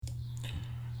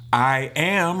I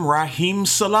am Raheem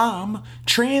Salam,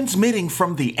 transmitting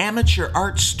from the Amateur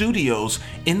Art Studios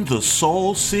in the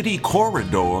Soul City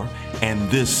Corridor, and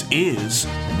this is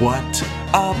What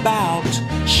About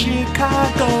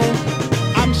Chicago?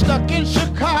 I'm stuck in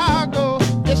Chicago,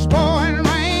 it's pouring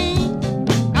rain.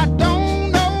 I don't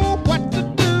know what to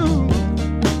do.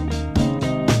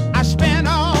 I spent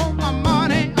all my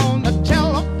money on the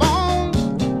telephone,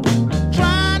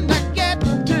 trying to get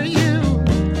to you.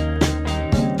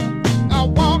 I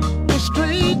walk the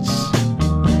streets,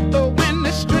 the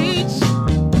windy streets,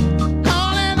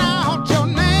 calling out your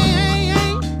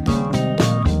name.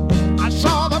 I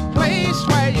saw the place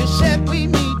where you said we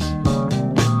meet,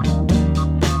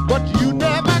 but you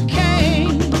never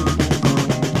came.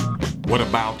 What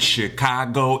About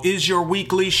Chicago is your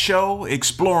weekly show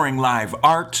exploring live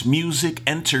art, music,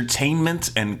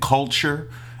 entertainment, and culture.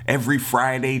 Every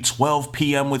Friday, 12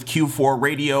 p.m. with Q4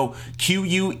 Radio,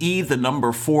 QUE, the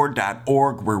number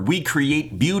 4.org, where we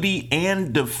create beauty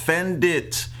and defend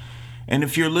it. And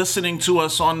if you're listening to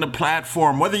us on the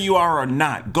platform, whether you are or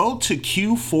not, go to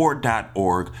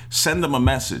Q4.org, send them a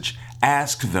message,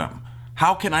 ask them,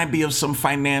 how can I be of some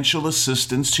financial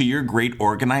assistance to your great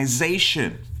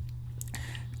organization?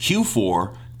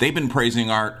 Q4, they've been praising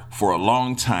art for a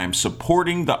long time,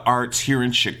 supporting the arts here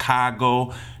in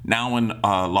Chicago, now in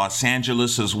Los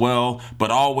Angeles as well,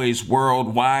 but always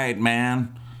worldwide,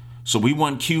 man. So we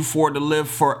want Q4 to live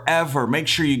forever. Make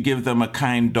sure you give them a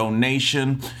kind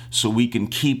donation so we can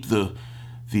keep the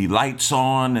lights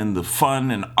on and the fun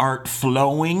and art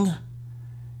flowing.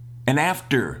 And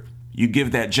after you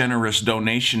give that generous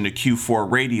donation to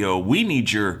Q4 Radio, we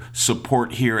need your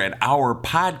support here at our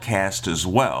podcast as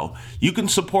well. You can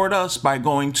support us by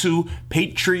going to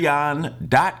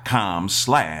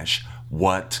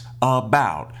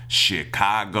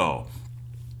patreon.com/whataboutchicago.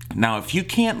 Now, if you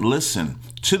can't listen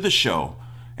to the show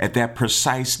at that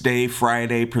precise day,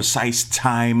 Friday, precise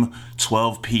time,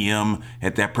 12 p.m.,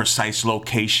 at that precise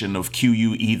location of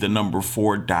QUE, the number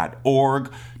 4.org,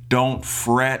 don't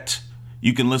fret.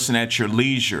 You can listen at your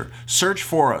leisure. Search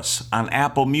for us on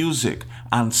Apple Music,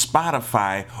 on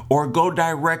Spotify, or go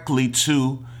directly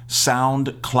to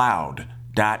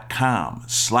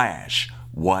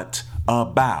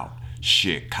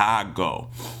soundcloud.com/whataboutchicago.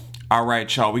 All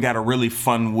right, y'all, we got a really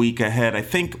fun week ahead. I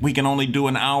think we can only do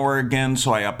an hour again,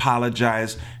 so I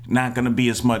apologize. Not going to be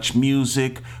as much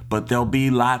music, but there'll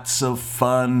be lots of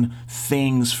fun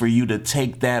things for you to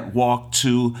take that walk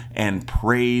to and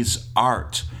praise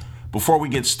art. Before we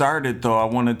get started, though, I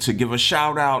wanted to give a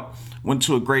shout out. Went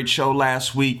to a great show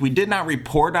last week. We did not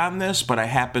report on this, but I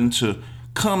happened to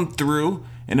come through,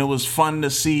 and it was fun to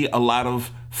see a lot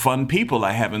of fun people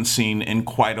I haven't seen in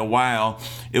quite a while.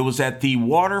 It was at the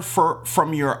Water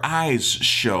From Your Eyes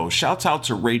show. Shouts out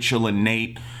to Rachel and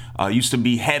Nate. Used to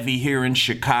be heavy here in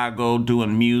Chicago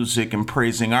doing music and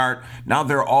praising art. Now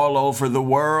they're all over the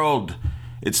world.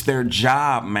 It's their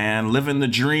job, man. Living the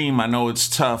dream. I know it's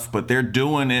tough, but they're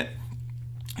doing it.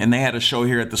 And they had a show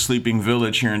here at the Sleeping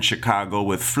Village here in Chicago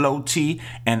with Floaty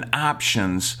and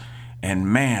Options. And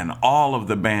man, all of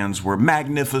the bands were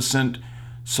magnificent.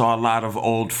 Saw a lot of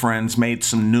old friends, made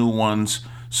some new ones.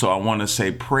 So I want to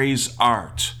say praise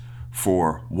art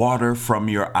for Water From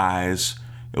Your Eyes.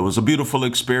 It was a beautiful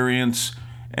experience.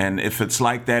 And if it's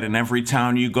like that in every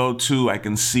town you go to, I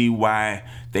can see why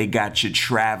they got you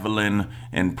traveling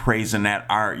and praising that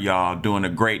art, y'all. Doing a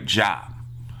great job.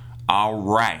 All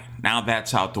right. Now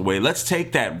that's out the way. Let's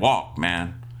take that walk,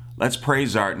 man. Let's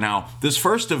praise art. Now, this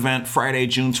first event, Friday,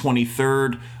 June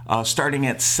 23rd, starting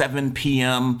at 7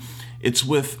 p.m., it's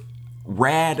with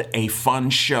Rad, a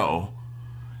Fun Show.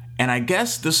 And I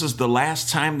guess this is the last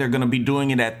time they're going to be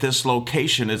doing it at this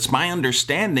location. It's my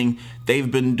understanding they've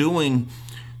been doing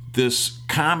this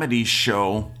comedy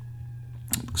show,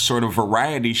 sort of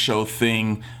variety show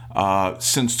thing,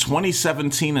 since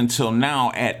 2017 until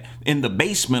now in the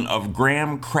basement of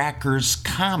Graham Crackers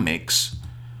Comics,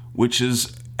 which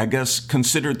is, I guess,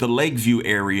 considered the Lakeview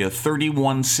area,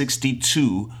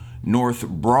 3162 North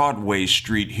Broadway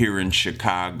Street here in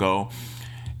Chicago.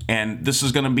 And this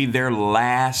is going to be their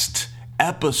last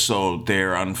episode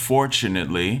there,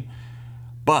 unfortunately.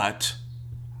 But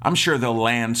I'm sure they'll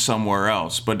land somewhere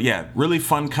else. But yeah, really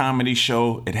fun comedy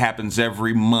show. It happens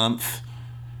every month.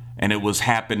 And it was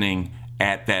happening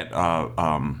at that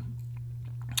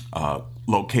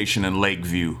location in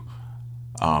Lakeview,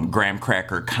 Graham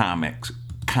Cracker Comics.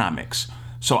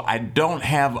 So I don't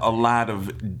have a lot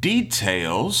of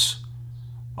details.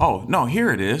 Oh, no,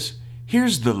 here it is.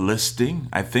 Here's the listing.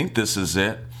 I think this is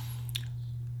it.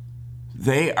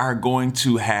 They are going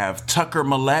to have Tucker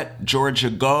Millette, Georgia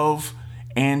Gove,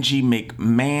 Angie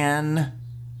McMahon,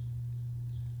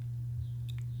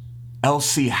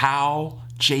 Elsie Howe,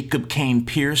 Jacob Kane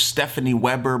Pierce, Stephanie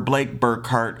Weber, Blake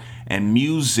Burkhart, and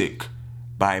music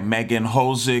by Megan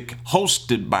Hozick,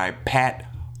 hosted by Pat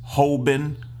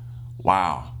Hoban.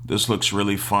 Wow, this looks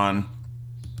really fun.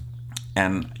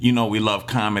 And you know we love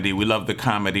comedy. We love the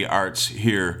comedy arts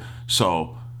here.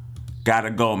 So gotta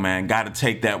go, man. Gotta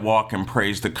take that walk and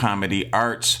praise the comedy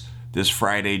arts this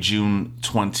Friday, June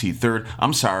 23rd.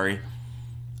 I'm sorry,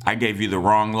 I gave you the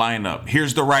wrong lineup.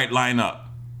 Here's the right lineup.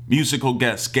 Musical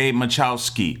guests, Gabe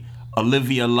Machowski,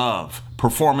 Olivia Love.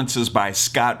 Performances by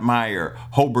Scott Meyer,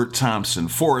 Hobart Thompson,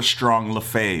 Forrest Strong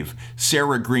LaFave,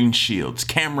 Sarah Greenshields,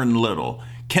 Cameron Little,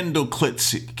 Kendall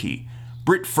Klitsky,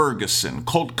 Britt Ferguson,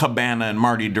 Colt Cabana and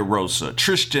Marty DeRosa,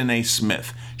 Tristan A.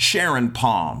 Smith, Sharon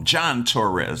Palm, John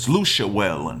Torres, Lucia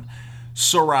Whalen,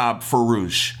 Sorab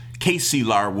Farouche, Casey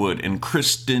Larwood, and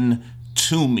Kristen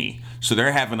Toomey. So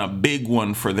they're having a big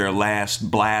one for their last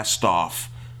blast off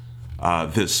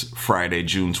this Friday,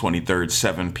 June 23rd,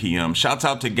 7 p.m. Shouts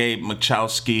out to Gabe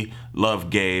Machowski. Love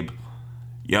Gabe.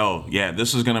 Yo, yeah,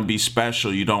 this is going to be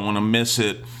special. You don't want to miss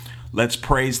it. Let's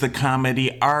praise the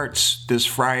comedy arts this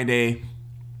Friday,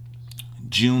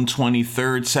 June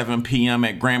 23rd, 7 p.m.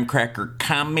 at Graham Cracker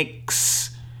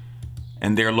Comics.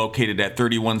 And they're located at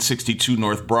 3162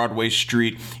 North Broadway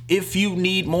Street. If you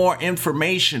need more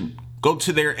information, go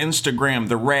to their Instagram,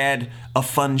 the Rad A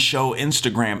Fun Show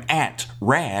Instagram, at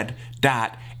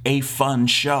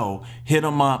rad.afunshow. Hit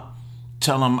them up.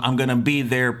 Tell them I'm going to be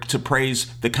there to praise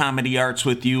the comedy arts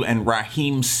with you, and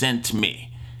Raheem sent me.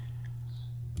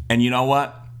 And you know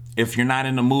what? If you're not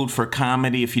in the mood for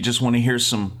comedy, if you just want to hear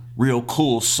some real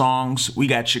cool songs, we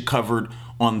got you covered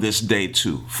on this day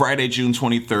too. Friday, June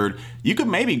 23rd. You could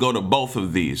maybe go to both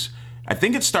of these. I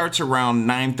think it starts around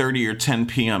 9:30 or 10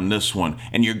 p.m. this one,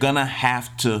 and you're gonna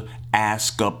have to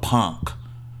ask a punk.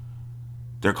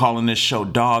 They're calling this show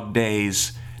Dog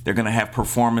Days. They're gonna have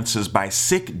performances by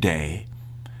Sick Day,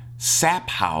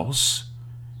 Sap House,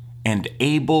 and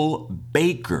Abel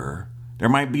Baker. There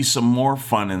might be some more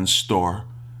fun in store,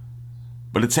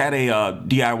 but it's at a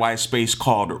DIY space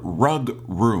called Rug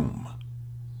Room.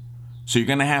 So you're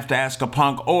gonna have to ask a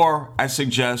punk, or I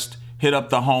suggest hit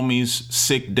up the homies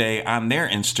Sick Day on their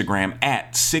Instagram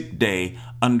at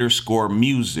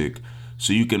sickday_music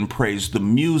so you can praise the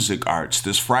music arts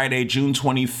this Friday, June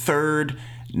 23rd,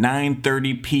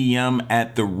 9:30 p.m.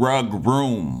 at the Rug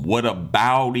Room. What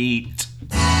about it?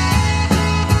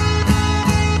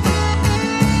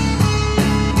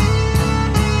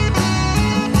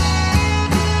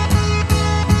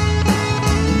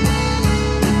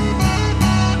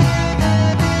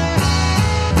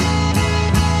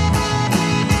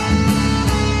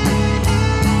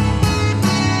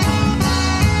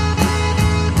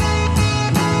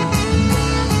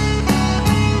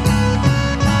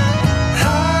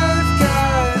 I've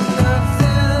got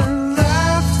nothing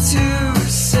left to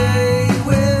say.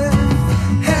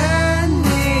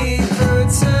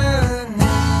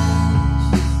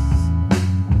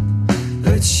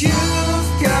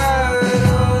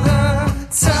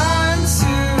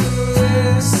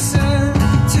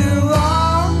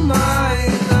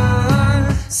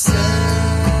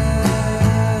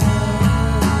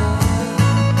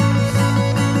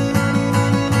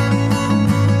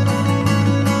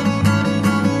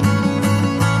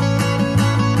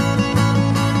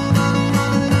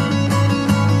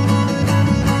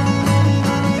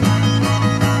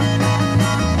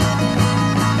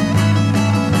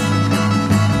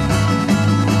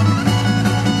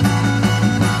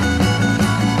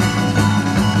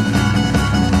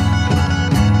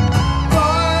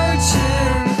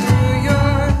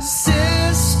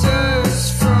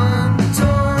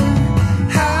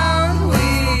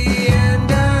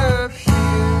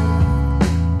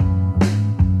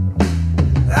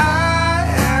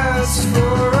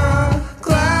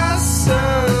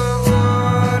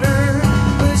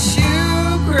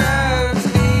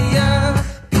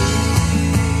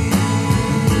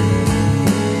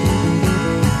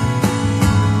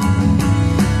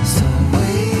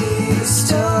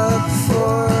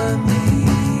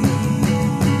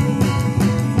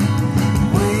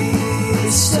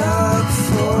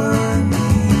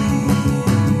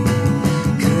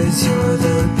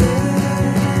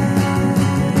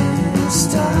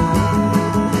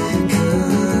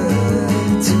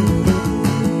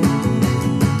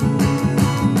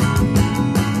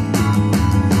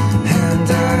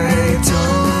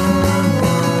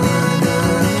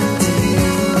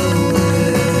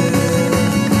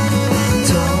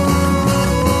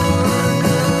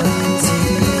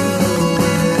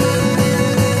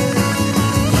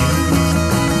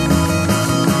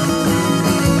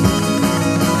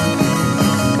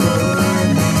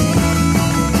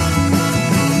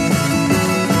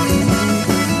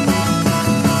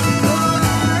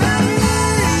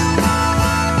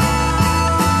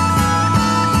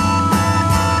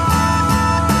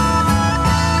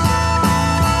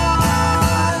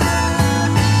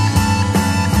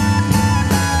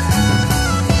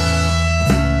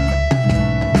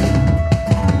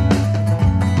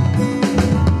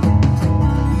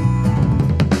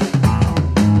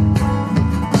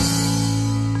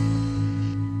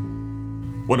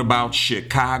 What about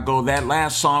Chicago? That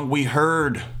last song we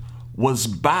heard was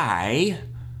by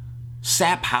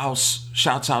Sap House.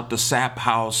 Shouts out to Sap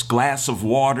House. Glass of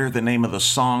Water, the name of the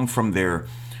song from their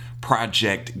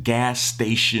project Gas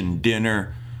Station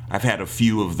Dinner. I've had a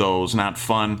few of those, not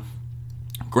fun.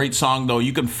 Great song though.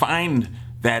 You can find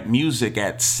that music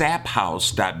at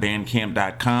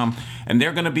saphouse.bandcamp.com, and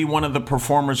they're going to be one of the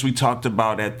performers we talked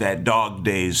about at that Dog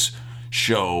Days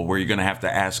show, where you're going to have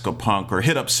to ask a punk or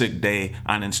hit up Sick Day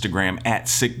on Instagram at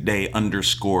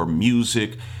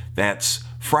sickday_music. That's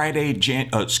Friday, June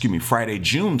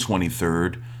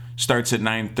 23rd, starts at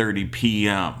 9:30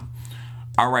 p.m.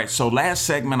 All right, so last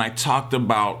segment I talked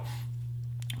about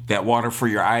that Water for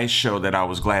Your Eyes show that I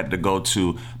was glad to go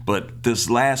to, but this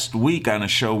last week on a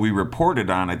show we reported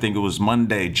on, I think it was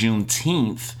Monday,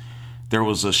 Juneteenth, there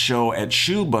was a show at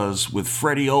Shuba's with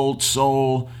Freddie Old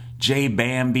Soul, Jay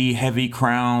Bambi, Heavy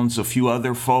Crowns, a few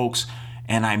other folks,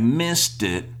 and I missed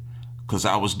it because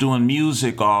I was doing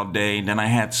music all day, and then I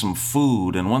had some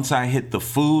food, and once I hit the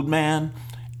food, man,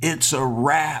 it's a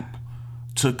wrap.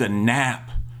 Took a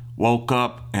nap, woke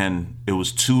up, and it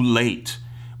was too late,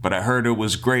 but I heard it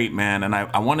was great, man, and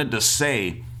I wanted to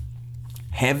say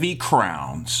Heavy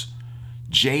Crowns,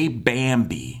 Jay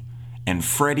Bambi, and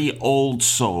Freddie Old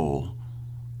Soul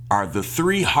are the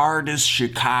three hardest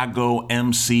Chicago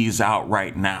MCs out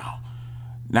right now.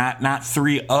 Not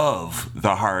three of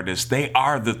the hardest. They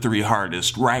are the three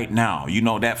hardest right now. You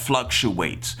know, that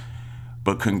fluctuates.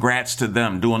 But congrats to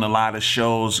them, doing a lot of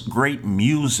shows. Great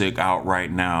music out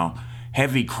right now.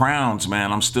 Heavy Crowns,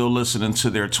 man, I'm still listening to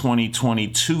their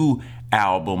 2022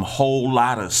 album, Whole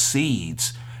Lot of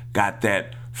Seeds. Got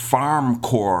that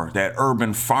farmcore, that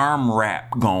urban farm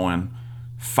rap going.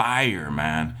 Fire,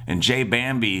 man. And Jay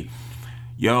Bambi,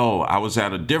 yo, I was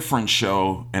at a different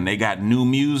show and they got new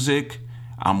music.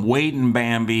 I'm waiting,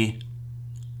 Bambi.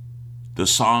 The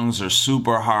songs are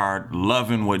super hard.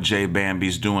 Loving what Jay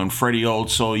Bambi's doing. Freddie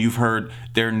Old Soul, you've heard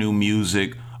their new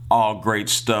music. All great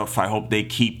stuff. I hope they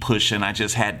keep pushing. I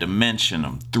just had to mention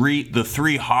them. The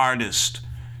three hardest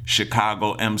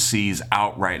Chicago MCs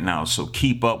out right now. So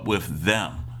keep up with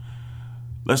them.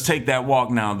 Let's take that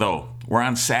walk now, though. We're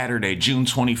on Saturday, June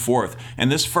 24th. And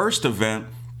this first event,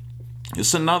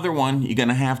 it's another one. You're going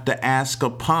to have to ask a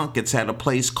punk. It's at a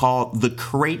place called The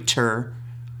Crater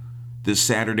this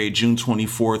Saturday, June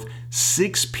 24th.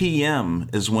 6 p.m.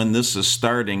 is when this is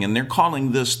starting. And they're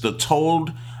calling this the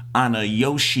Toad on a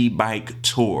Yoshi Bike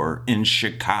Tour in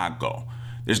Chicago.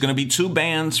 There's going to be two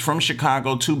bands from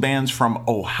Chicago, two bands from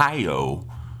Ohio.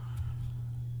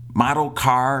 Model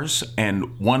Cars and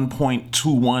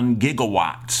 1.21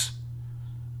 Gigawatts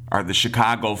are the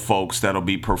Chicago folks that'll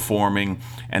be performing.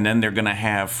 And then they're going to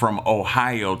have from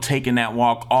Ohio, taking that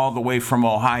walk all the way from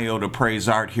Ohio to Praise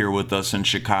Art here with us in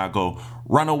Chicago,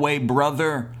 Runaway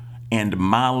Brother and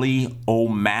Molly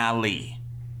O'Malley.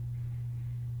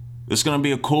 It's going to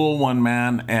be a cool one,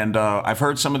 man. And I've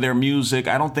heard some of their music.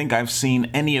 I don't think I've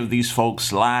seen any of these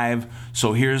folks live.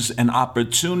 So here's an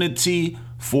opportunity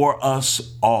for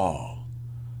us all.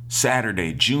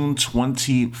 Saturday, June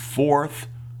 24th.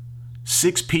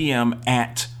 6 p.m.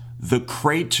 at The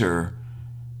Crater.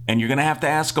 And you're going to have to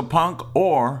ask a punk,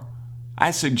 or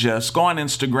I suggest go on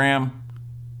Instagram,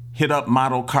 hit up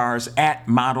Model Cars at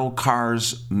Model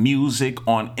Cars Music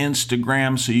on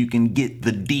Instagram so you can get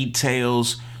the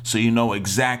details, so you know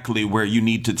exactly where you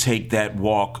need to take that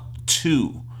walk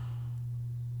to.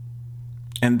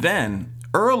 And then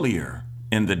earlier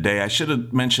in the day, I should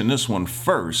have mentioned this one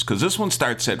first, because this one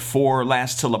starts at 4,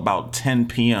 lasts till about 10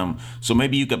 p.m. So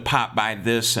maybe you could pop by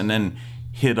this and then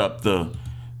hit up the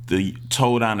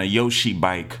Toad on a Yoshi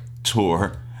Bike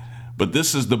tour. But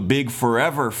this is the Big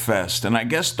Forever Fest. And I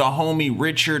guess the homie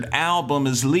Richard Album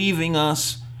is leaving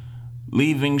us,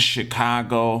 leaving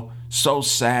Chicago. So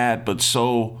sad, but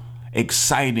so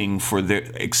excited for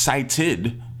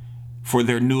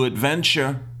their new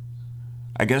adventure.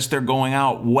 I guess they're going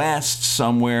out west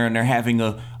somewhere and they're having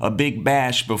a big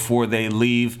bash before they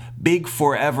leave. Big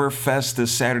Forever Fest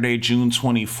this Saturday, June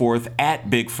 24th at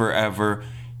Big Forever.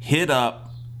 Hit up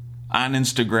on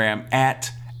Instagram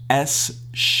at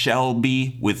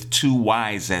 @SShelby with 2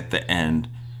 Y's at the end.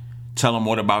 Tell them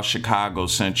What About Chicago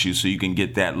sent you so you can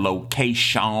get that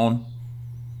location.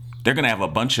 They're going to have a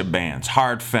bunch of bands.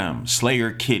 Hard Femme,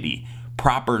 Slayer Kitty,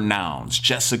 Proper Nouns,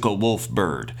 Jessica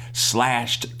Wolfbird,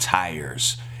 Slashed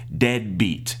Tires,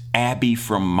 Deadbeat, Abby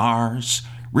from Mars,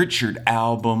 Richard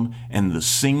Album, and the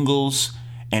Singles,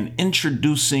 and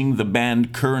introducing the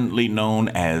band currently known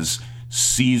as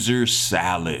Caesar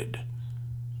Salad.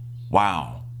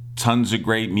 Wow, tons of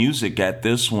great music at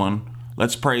this one.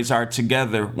 Let's praise art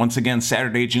together. Once again,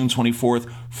 Saturday, June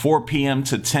 24th, 4 p.m.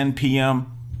 to 10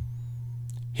 p.m.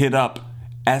 Hit up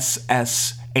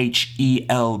SSHELBYY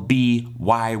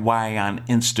on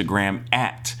Instagram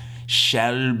at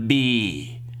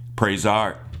Shelby. Praise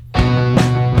art.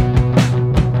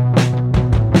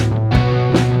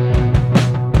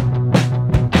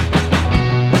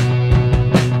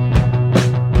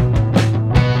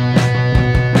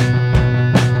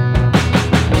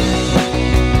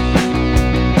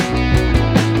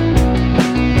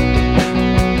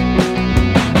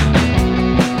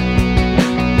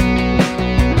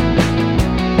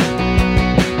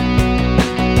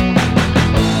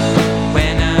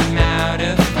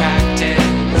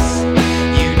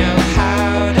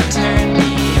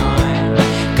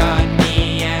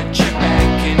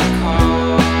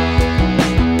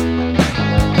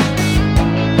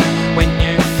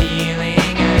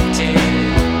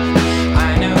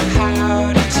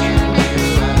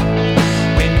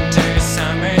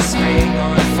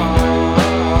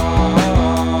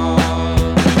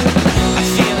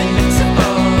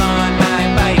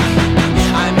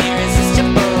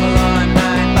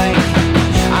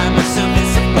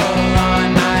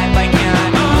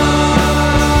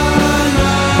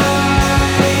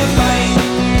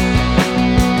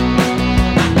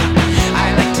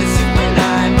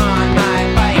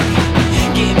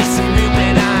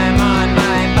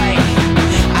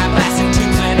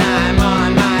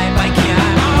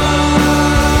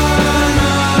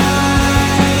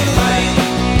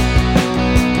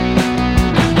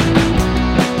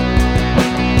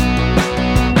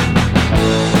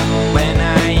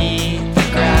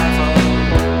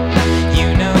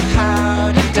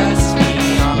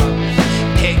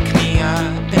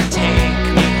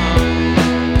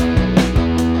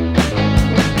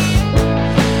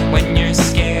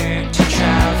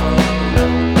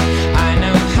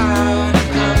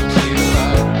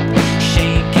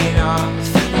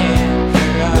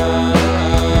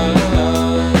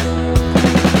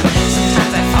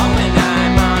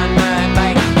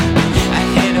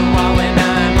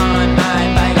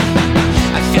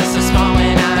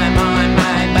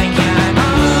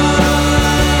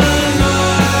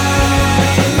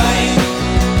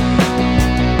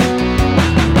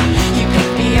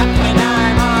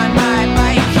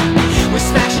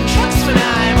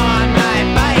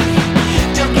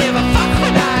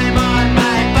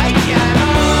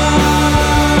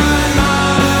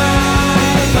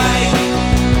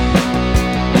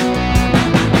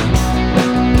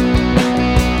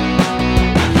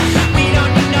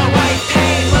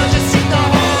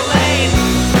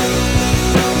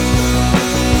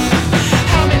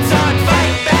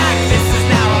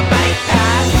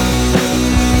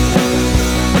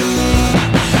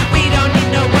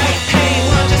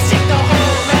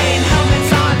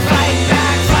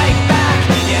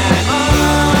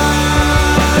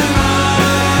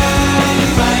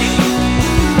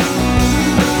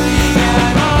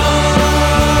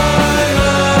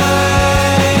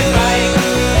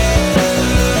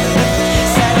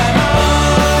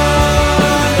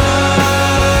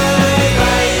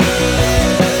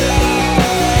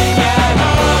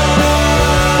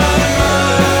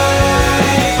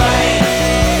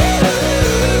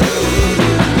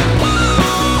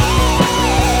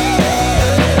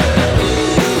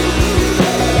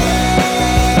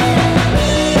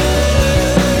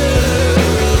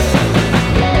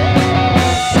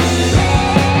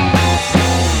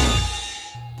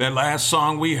 That last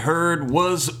song we heard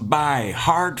was by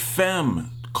Hard Femme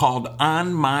called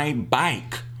On My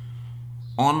Bike.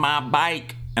 On My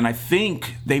Bike. And I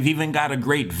think they've even got a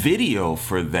great video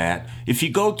for that. If you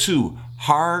go to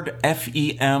hardfem.me,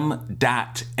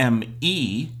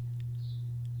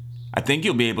 I think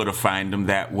you'll be able to find them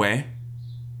that way.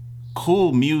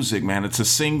 Cool music, man. It's a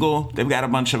single. They've got a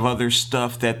bunch of other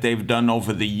stuff that they've done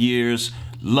over the years.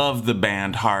 Love the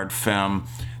band Hard Femme.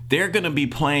 They're going to be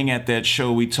playing at that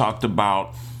show we talked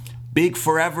about, Big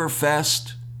Forever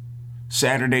Fest,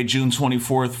 Saturday, June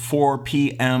 24th, 4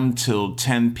 p.m. till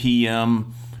 10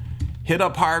 p.m. Hit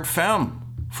up Hard Femme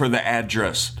for the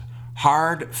address.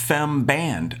 Hard Femme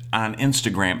Band on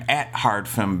Instagram, at Hard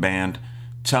Femme Band.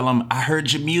 Tell them, I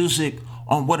heard your music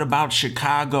on What About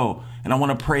Chicago, and I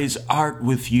want to praise art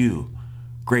with you.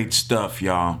 Great stuff,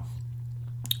 y'all.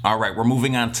 All right, we're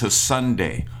moving on to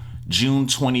Sunday, June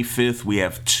 25th. We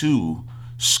have 2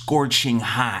 scorching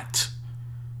hot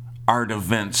art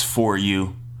events for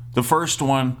you. The first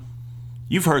one,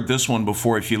 you've heard this one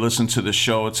before if you listen to the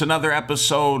show. It's another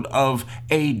episode of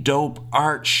A Dope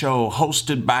Art Show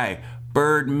hosted by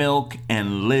Bird Milk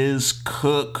and Liz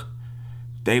Cook.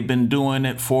 They've been doing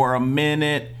it for a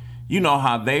minute. You know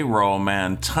how they roll,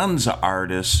 man. Tons of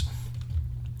artists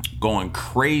going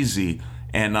crazy.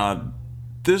 And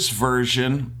this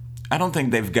version, I don't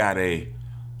think they've got a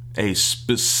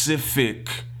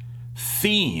specific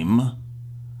theme,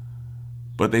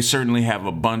 but they certainly have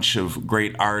a bunch of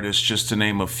great artists, just to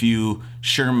name a few.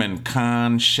 Sherman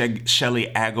Khan,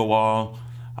 Shelley Agarwal,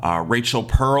 Rachel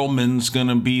Perlman's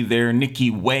gonna be there,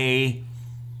 Nikki Way,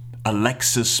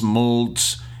 Alexis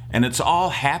Moulds, and it's all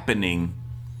happening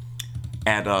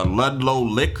at Ludlow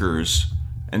Liquors.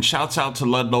 And shouts out to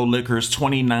Ludlow Liquors,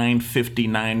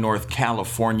 2959 North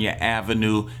California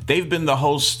Avenue. They've been the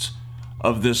host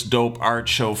of this dope art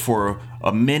show for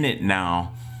a minute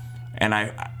now.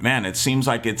 And it seems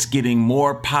like it's getting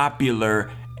more popular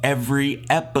every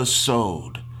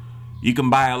episode. You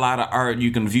can buy a lot of art, you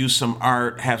can view some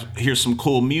art, hear some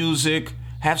cool music,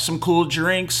 have some cool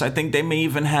drinks. I think they may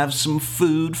even have some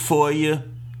food for you.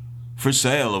 For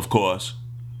sale, of course.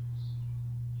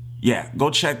 Yeah, go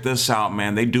check this out,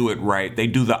 man. They do it right. They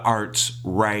do the arts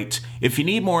right. If you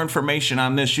need more information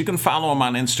on this, you can follow them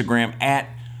on Instagram at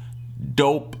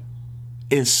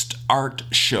Dopest Art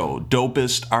Show.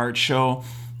 Dopest Art Show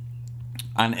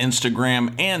on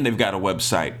Instagram. And they've got a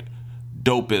website,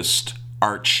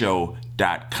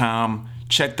 dopestartshow.com.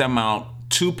 Check them out,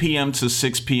 2 p.m. to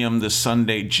 6 p.m. this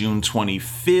Sunday, June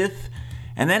 25th.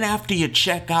 And then after you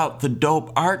check out the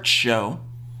Dope Art Show,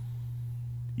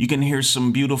 you can hear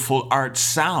some beautiful art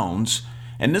sounds.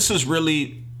 And this is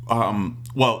really,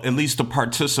 at least the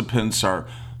participants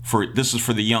this is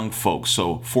for the young folks.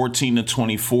 So 14 to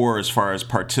 24 as far as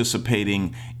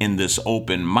participating in this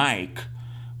open mic.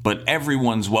 But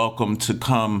everyone's welcome to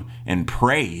come and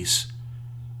praise.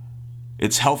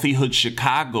 It's Healthy Hood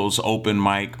Chicago's open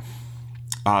mic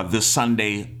this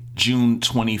Sunday, June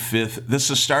 25th.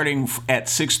 This is starting at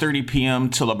 6:30 p.m.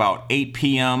 till about 8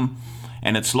 p.m.,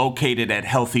 and it's located at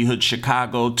Healthy Hood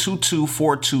Chicago,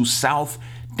 2242 South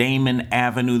Damon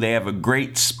Avenue. They have a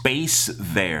great space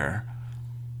there.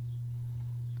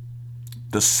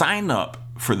 The sign up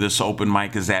for this open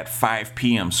mic is at 5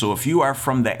 p.m. So if you are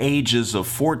from the ages of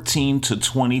 14 to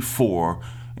 24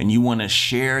 and you want to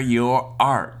share your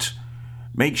art,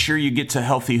 make sure you get to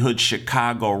Healthy Hood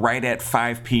Chicago right at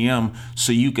 5 p.m.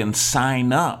 so you can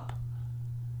sign up.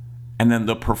 And then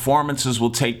the performances will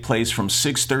take place from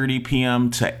 6:30 p.m.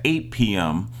 to 8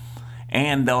 p.m.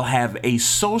 And they'll have a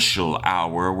social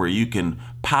hour where you can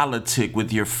politic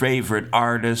with your favorite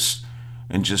artists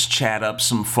and just chat up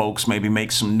some folks, maybe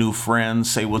make some new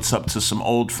friends, say what's up to some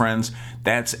old friends.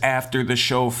 That's after the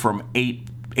show from 8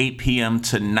 p.m.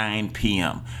 to 9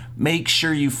 p.m. Make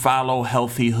sure you follow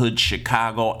Healthy Hood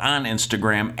Chicago on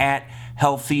Instagram at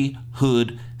Healthy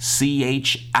Hood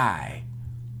CHI.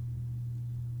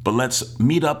 But let's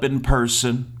meet up in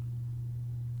person,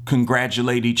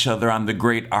 congratulate each other on the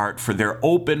great art for their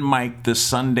open mic this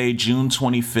Sunday, June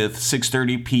 25th,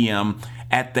 6:30 p.m.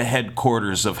 at the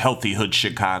headquarters of Healthy Hood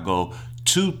Chicago,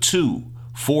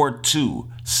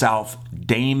 2242 South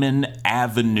Damon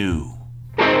Avenue.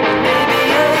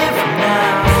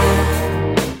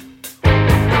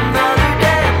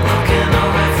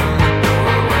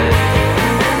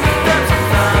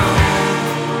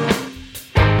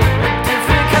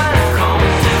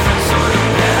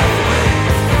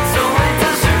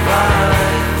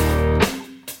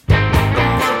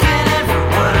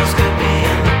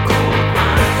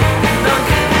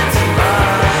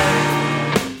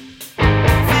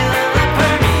 Feeling the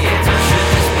permeates, I should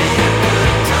just be a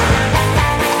good time.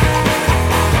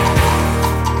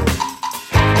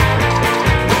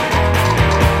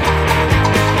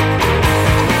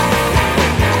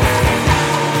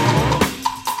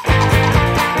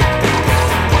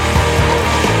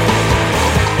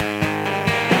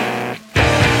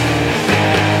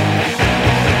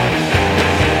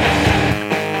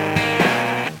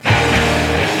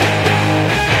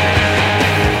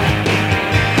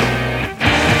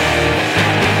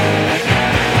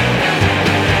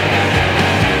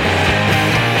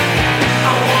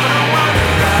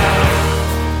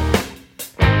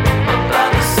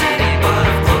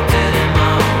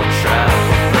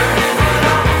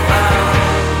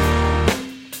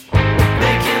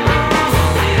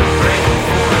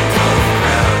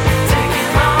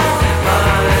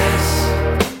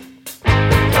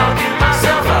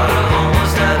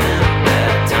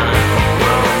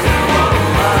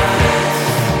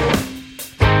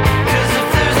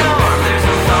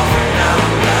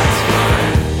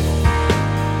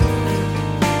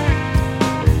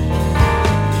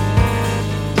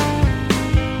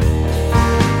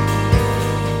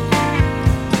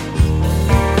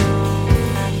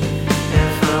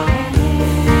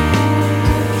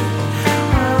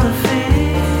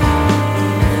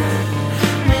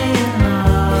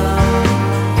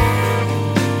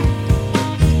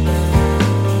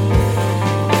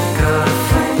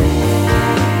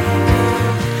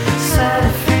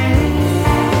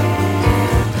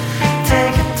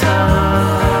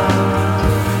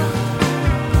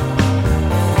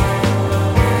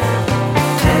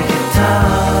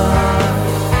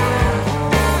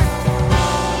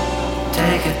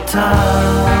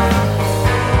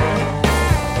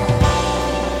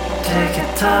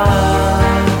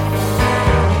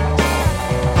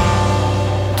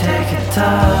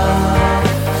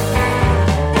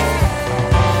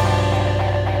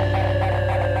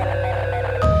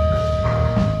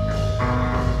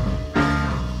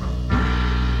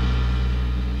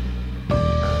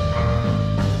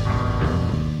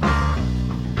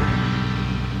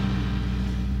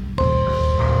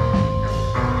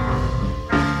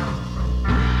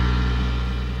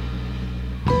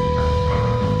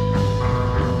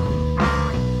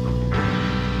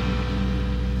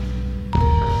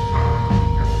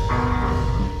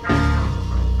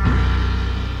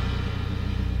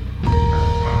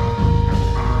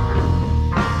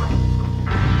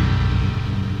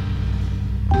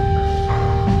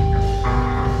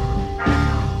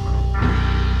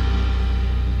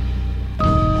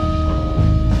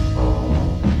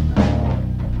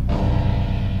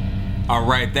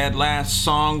 right, that last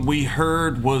song we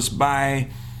heard was by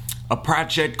a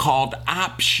project called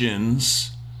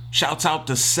Options. Shouts out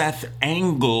to Seth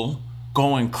Angle,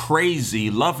 going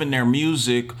crazy, loving their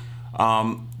music,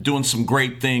 doing some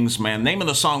great things, man. Name of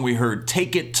the song we heard,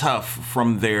 Take It Tough,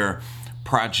 from their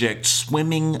project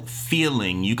Swimming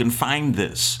Feeling. You can find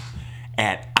this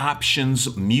at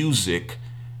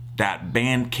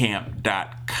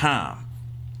optionsmusic.bandcamp.com.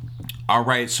 All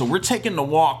right, so we're taking the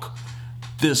walk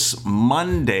this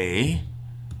Monday,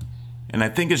 and I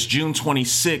think it's June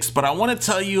 26th, but I want to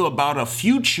tell you about a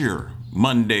future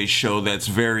Monday show that's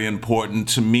very important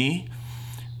to me.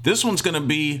 This one's going to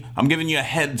be, I'm giving you a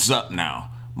heads up now,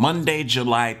 Monday,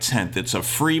 July 10th. It's a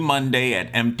free Monday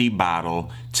at Empty Bottle,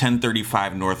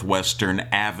 1035 Northwestern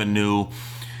Avenue.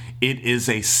 It is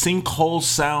a Sinkhole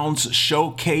Sounds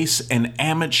showcase and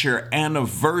amateur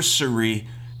anniversary,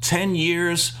 10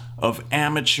 years of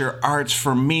amateur arts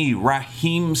for me,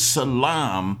 Raheem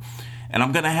Salam. And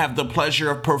I'm going to have the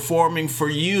pleasure of performing for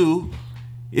you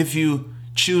if you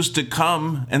choose to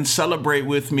come and celebrate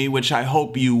with me, which I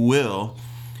hope you will.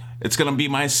 It's going to be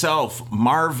myself,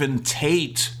 Marvin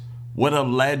Tate. What a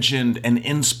legend and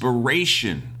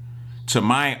inspiration to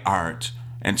my art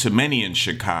and to many in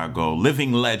Chicago.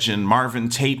 Living legend Marvin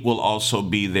Tate will also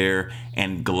be there,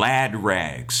 and Glad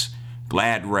Rags,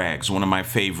 one of my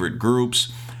favorite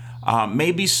groups.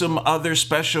 Maybe some other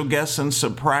special guests and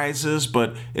surprises,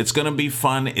 but it's going to be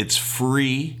fun. It's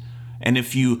free. And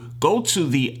if you go to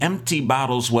the Empty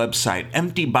Bottles website,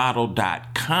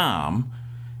 emptybottle.com,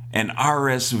 and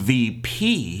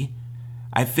RSVP,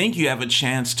 I think you have a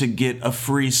chance to get a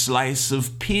free slice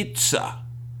of pizza.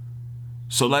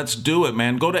 So let's do it,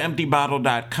 man. Go to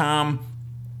emptybottle.com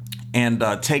and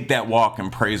take that walk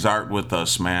and praise art with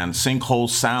us, man. Sinkhole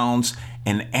Sounds,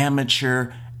 an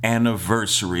amateur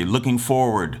anniversary. Looking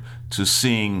forward to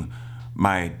seeing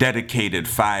my dedicated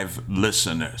 5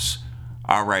 listeners.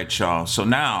 All right, y'all. So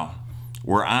now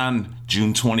we're on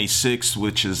June 26th,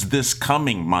 which is this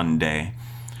coming Monday.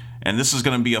 And this is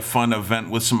going to be a fun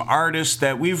event with some artists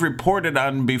that we've reported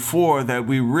on before that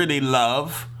we really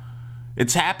love.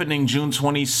 It's happening June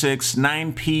 26th,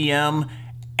 9 p.m.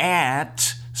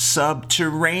 at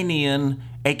Subterranean,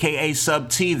 a.k.a.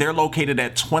 Sub T. They're located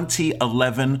at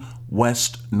 2011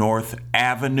 West North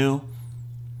Avenue.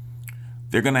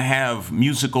 They're going to have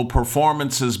musical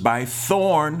performances by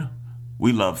Thorn.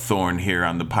 We love Thorn here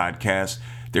on the podcast.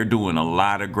 They're doing a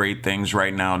lot of great things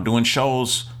right now, doing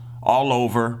shows all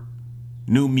over,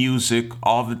 new music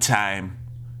all the time.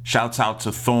 Shouts out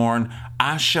to Thorn.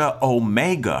 Asha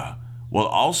Omega will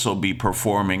also be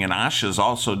performing, and Asha's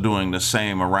also doing the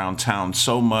same around town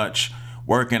so much,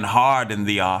 working hard in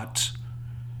the art.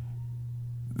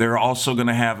 They're also going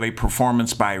to have a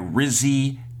performance by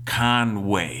Rizzy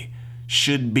Conway.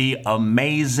 Should be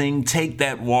amazing. Take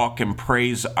that walk and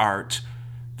praise art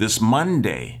this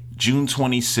Monday, June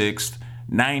 26th,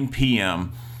 9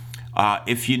 p.m.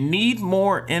 If you need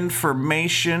more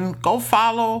information, go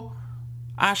follow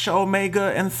Asha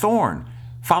Omega and Thorn.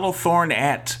 Follow Thorn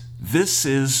at This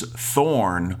Is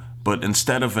Thorn, but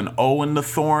instead of an O in the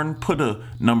Thorn, put a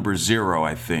number 0,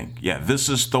 I think. Yeah, This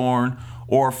Is Thorn,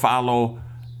 or follow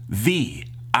the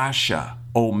Asha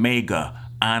Omega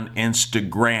on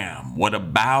Instagram. What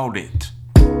about it?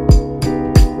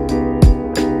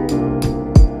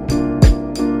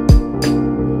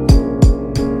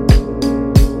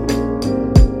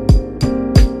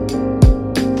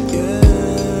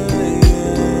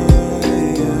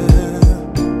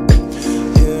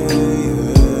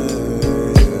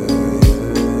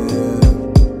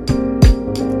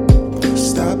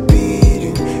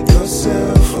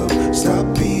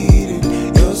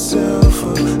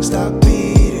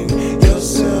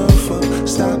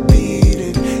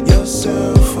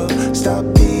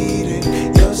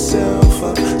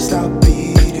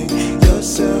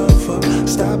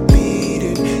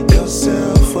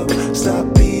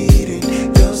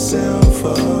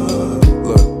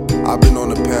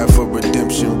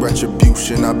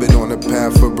 I've been on the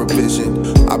path of revision.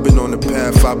 I've been on the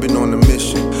path, I've been on the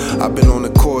mission. I've been on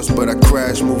the course, but I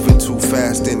crashed, moving too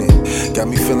fast in it. Got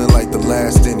me feeling like the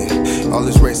last in it. All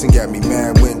this racing got me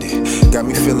mad winded. Got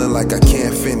me feeling like I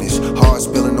can't finish. Hard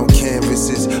spilling on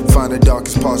canvases. Find the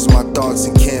darkest parts of my thoughts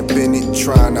and camp in it.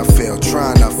 Trying I fail,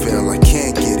 I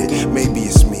can't get it. Maybe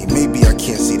it's me, maybe I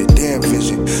can't see the damn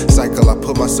vision. Cycle I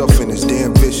put myself in is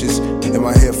damn vicious. And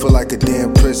my head feel like a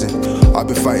damn prison. I've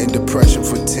been fighting depression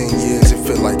for 10 years. It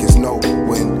feel like it's no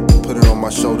win. Put it on my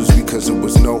shoulders because it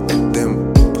was no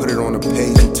them. Put it on a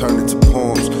page and turn it to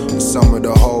poems. And some of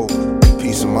the whole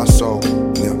piece of my soul.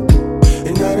 Yeah.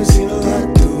 And I done seen a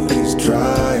lot through these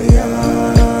dry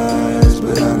eyes,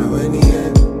 but I know in the end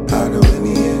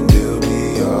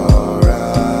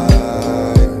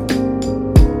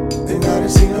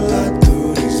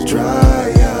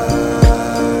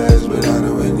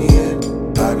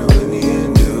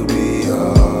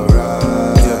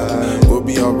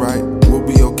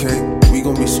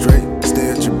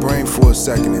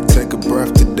take a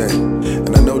breath today.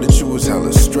 And I know that you was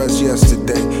hella stressed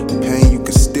yesterday. The pain, you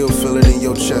can still feel it in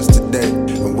your chest today.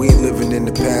 And we ain't living in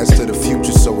the past or the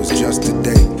future, so it's just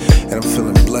today. And I'm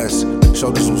feeling blessed,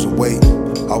 shoulders was a weight.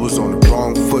 I was on the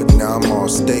wrong foot, now I'm on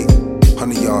state.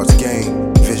 100 yards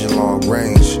gain, vision long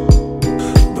range.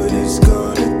 But it's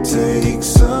gonna take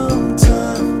some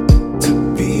time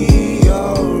to be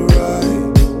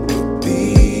alright.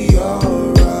 Be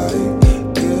alright,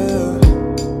 yeah.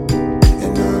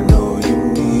 And I know you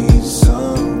need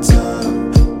some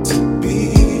time to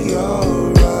be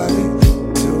alright.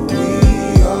 Till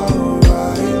we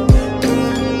alright,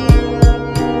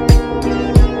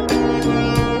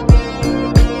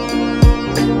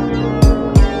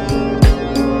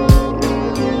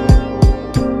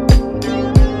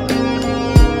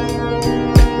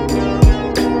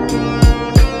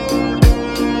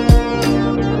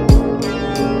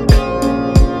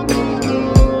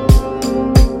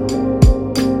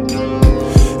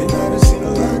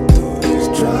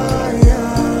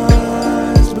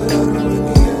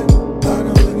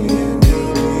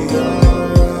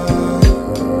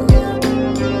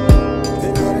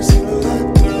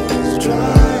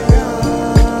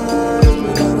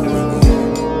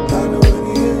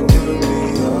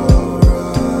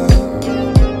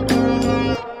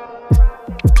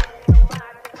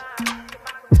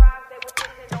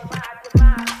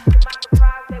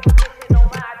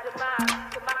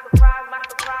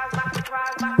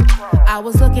 I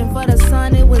was looking for the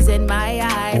sun, it was in my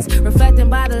eyes, reflecting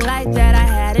by the light that I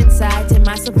had inside. To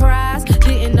my surprise,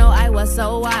 didn't know I was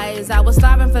so wise. I was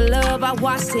starving for love, I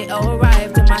watched it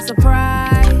arrive. To my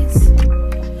surprise,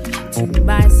 to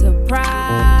my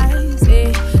surprise,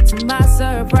 eh. To my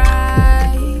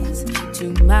surprise, to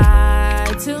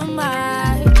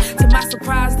my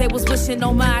surprise, they was wishing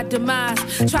on my demise.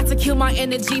 Tried to kill my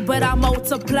energy, but I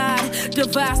multiplied.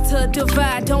 Device to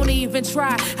divide, don't even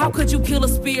try. How could you kill a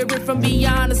spirit from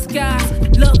beyond the skies?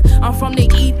 Look, I'm from the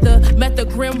ether, met the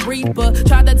grim reaper.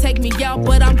 Tried to take me out,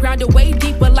 but I'm grounded way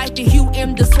deeper. Like the hue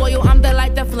in the soil, I'm the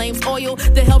light that flames oil,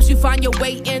 that helps you find your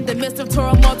way in the midst of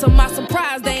turmoil. To my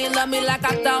surprise, they ain't love me like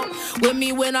I thought. With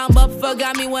me when I'm up,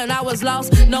 forgot me when I was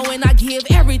lost. Knowing I give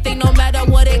everything, no matter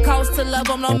what it costs to love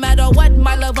them. No matter what,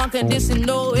 my love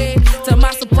unconditional. To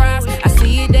my surprise, I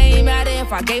see it, they ain't matter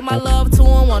if I gave my love to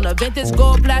them on a vintage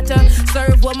gold platter.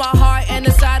 Served with my heart and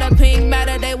the side of pink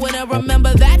matter. They wouldn't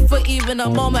remember that for even a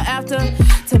moment after.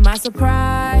 To my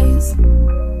surprise,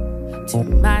 to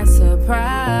my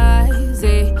surprise,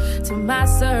 eh. To my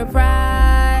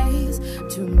surprise,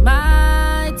 to my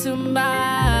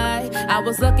I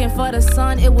was looking for the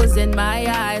sun, it was in my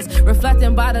eyes,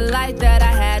 reflecting by the light that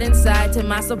I had inside. To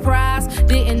my surprise,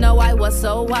 didn't know I was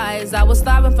so wise. I was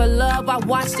starving for love, I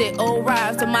watched it all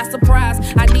rise. To my surprise,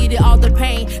 I needed all the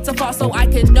pain to fall so I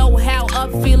could know how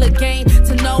up feel again.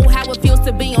 To know how it feels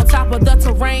to be on top of the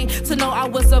terrain. To know I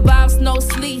would survive snow,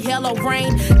 sleet, hell or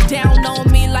rain. Down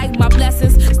on me like my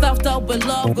blessings, stuffed up with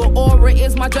love. Go aura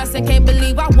is my dressing. Can't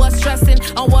believe I was stressing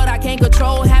on what I can't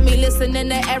control. Had me listening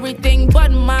to everything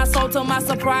but my soul. To my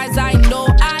surprise, I know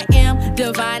I am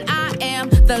divine. I am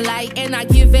the light, and I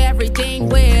give everything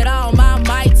with all my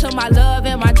might. To my love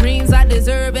and my dreams, I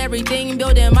deserve everything.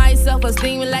 Building my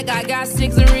self-esteem like I got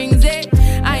 6 rings.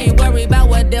 I ain't worried about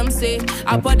what them say.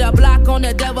 I put a block on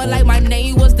the devil like my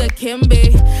name was the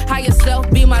Kimbe. Higher self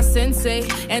be my sensei,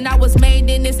 and I was made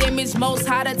in this image, most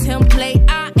high the template.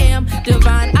 I am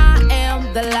divine, I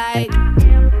am the light.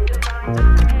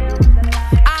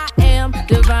 I am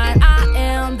divine, I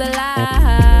am the light.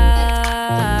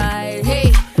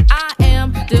 Hey, I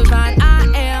am divine, I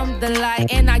am the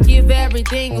light, and I give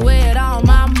everything with all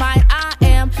my might. I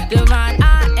am divine,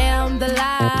 I am the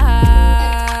light.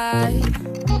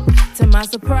 To my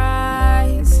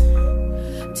surprise,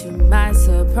 to my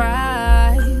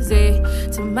surprise, eh.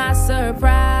 To my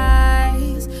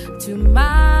surprise, to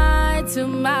my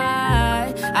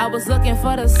I was looking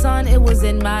for the sun, it was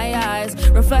in my eyes,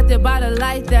 reflected by the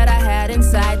light that I had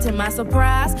inside. To my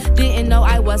surprise, didn't know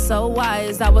I was so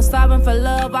wise. I was starving for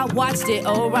love, I watched it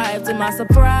arrive. To my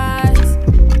surprise,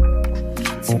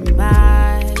 to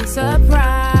my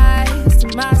surprise, to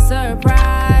my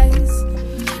surprise,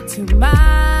 to my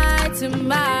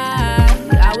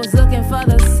I was looking for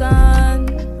the sun,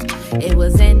 it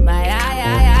was in my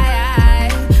eye,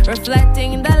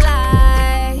 reflecting the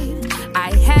light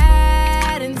I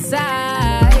had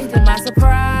inside. To my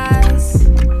surprise,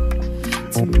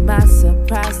 to my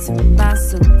surprise, to my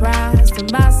surprise, to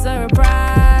my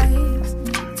surprise,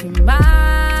 to my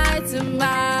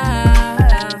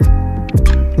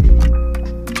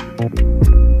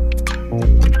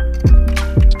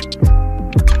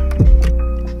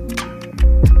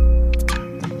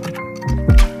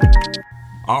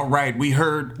All right,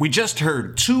 we just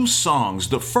heard two songs.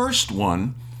 The first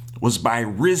one was by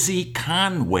Rizzy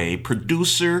Conway,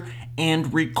 producer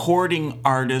and recording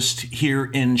artist here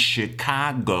in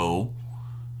Chicago.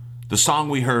 The song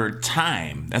we heard,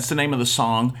 Time. That's the name of the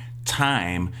song,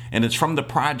 Time, and it's from the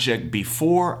project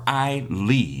Before I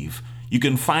Leave. You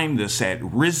can find this at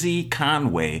Rizzy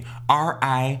Conway,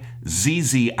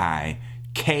 RIZZIKON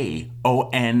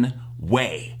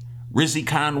Way,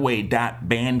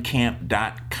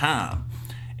 rizzyconway.bandcamp.com.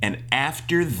 And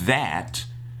after that,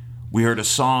 we heard a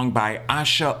song by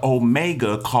Asha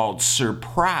Omega called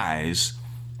Surprise.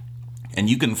 And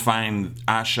you can find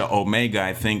Asha Omega,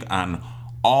 I think, on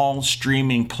all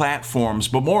streaming platforms.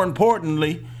 But more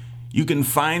importantly, you can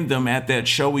find them at that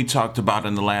show we talked about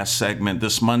in the last segment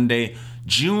this Monday,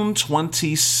 June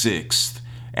 26th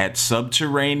at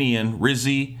Subterranean,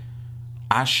 Rizzy,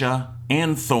 Asha,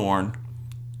 and Thorn,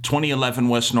 2011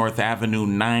 West North Avenue,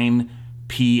 9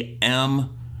 p.m.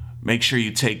 Make sure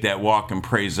you take that walk and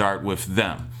praise art with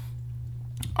them.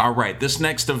 All right, this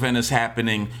next event is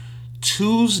happening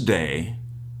Tuesday,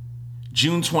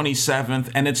 June 27th,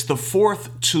 and it's the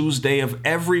fourth Tuesday of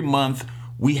every month.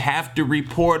 We have to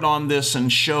report on this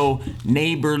and show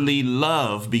neighborly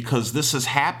love because this is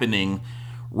happening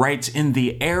right in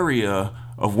the area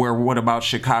of where What About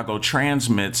Chicago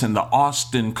transmits, in the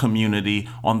Austin community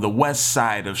on the west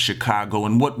side of Chicago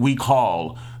in what we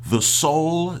call the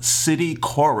Soul City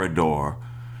Corridor.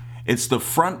 It's the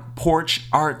Front Porch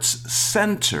Arts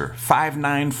Center,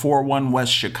 5941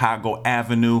 West Chicago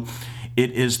Avenue.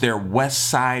 It is their West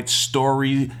Side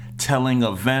Storytelling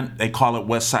event. They call it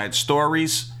West Side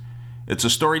Stories. It's a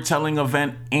storytelling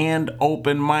event and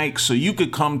open mic, so you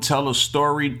could come tell a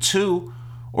story too,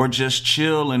 or just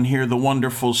chill and hear the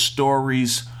wonderful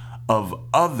stories of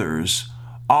others.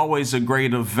 Always a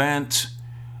great event.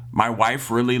 My wife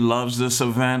really loves this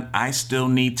event. I still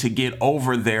need to get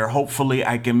over there. Hopefully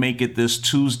I can make it this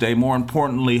Tuesday. More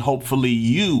importantly,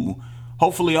 hopefully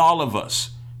all of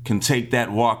us can take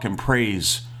that walk and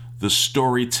praise the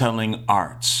storytelling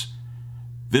arts.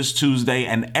 This Tuesday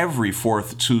and every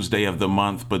fourth Tuesday of the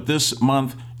month, but this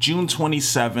month, June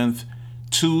 27th,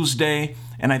 Tuesday,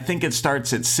 and I think it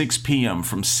starts at 6 p.m.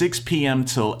 from 6 p.m.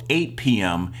 till 8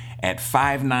 p.m. at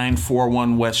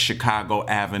 5941 West Chicago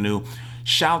Avenue.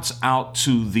 Shouts out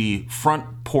to the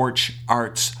Front Porch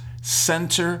Arts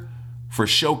Center for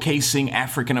showcasing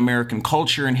African American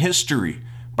culture and history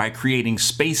by creating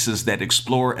spaces that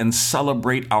explore and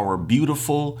celebrate our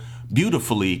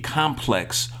beautifully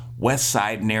complex West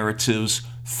Side narratives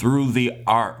through the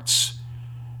arts.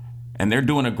 And they're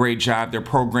doing a great job. Their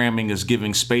programming is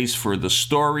giving space for the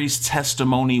stories,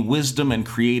 testimony, wisdom, and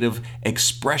creative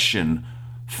expression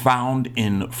found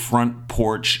in front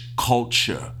porch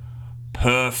culture.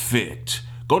 Perfect.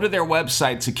 Go to their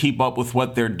website to keep up with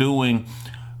what they're doing.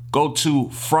 Go to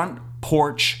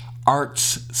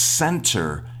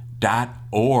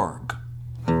frontporchartscenter.org.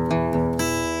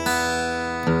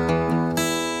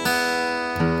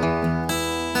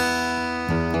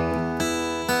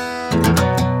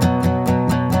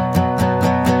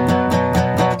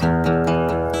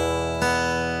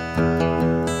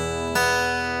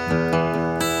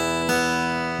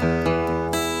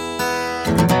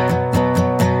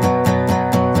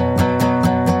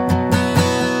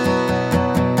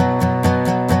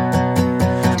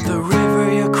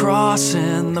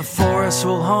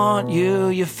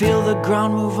 You feel the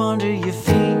ground move under your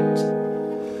feet.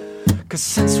 'Cause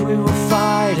since we were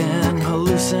fighting,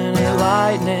 hallucinate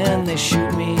lightning, they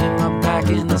shoot me in my back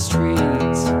in the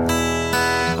streets.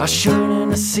 I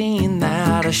shouldn't have seen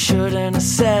that, I shouldn't have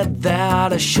said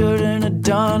that, I shouldn't have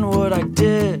done what I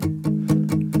did.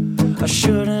 I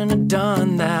shouldn't have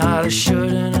done that, I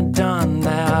shouldn't have done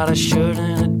that, I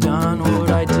shouldn't have done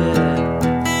what I did.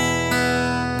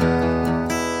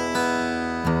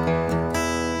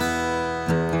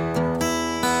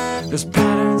 There's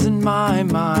patterns in my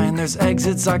mind, there's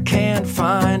exits I can't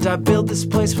find. I built this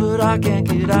place but I can't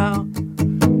get out.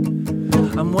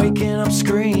 I'm waking up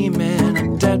screaming,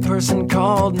 a dead person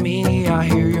called me. I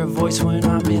hear your voice when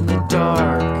I'm in the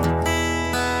dark.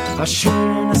 I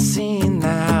shouldn't have seen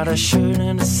that, I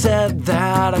shouldn't have said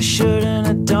that, I shouldn't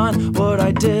have done what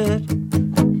I did.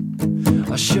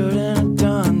 I shouldn't have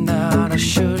done that, I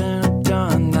shouldn't have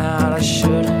done that, I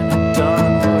shouldn't have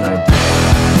done what I did.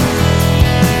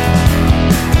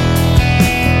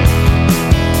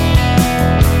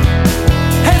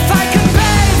 If I could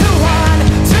be the one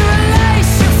to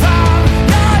release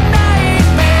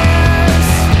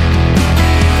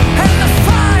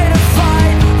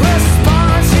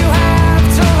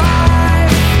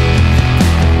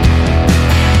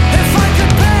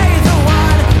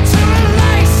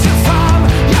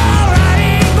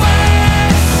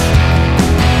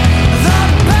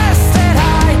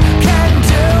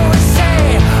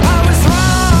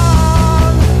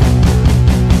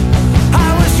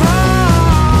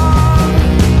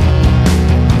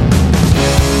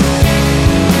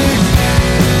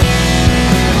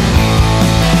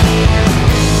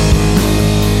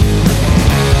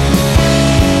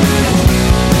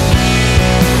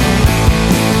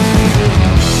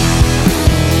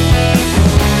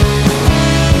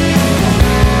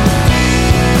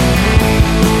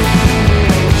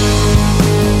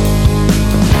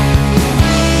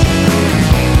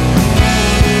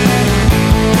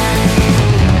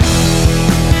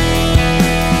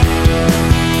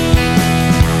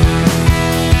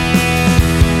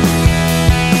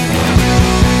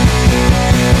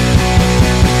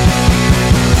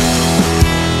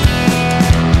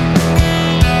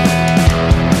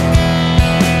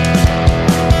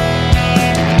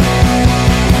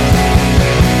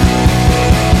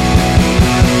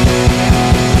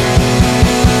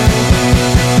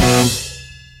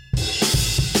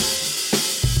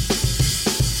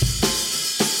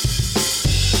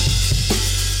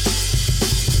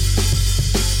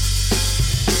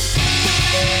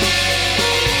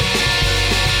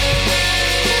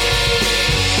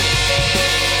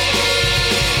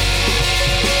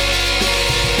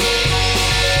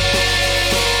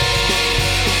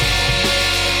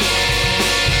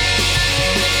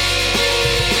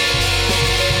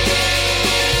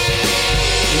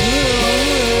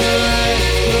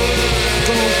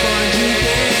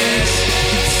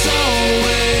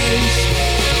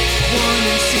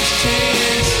takes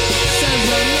chance, says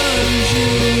I love you.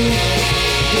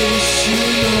 Yes, you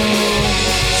know,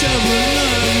 Trevor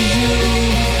loves you.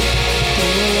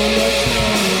 Oh, let's go.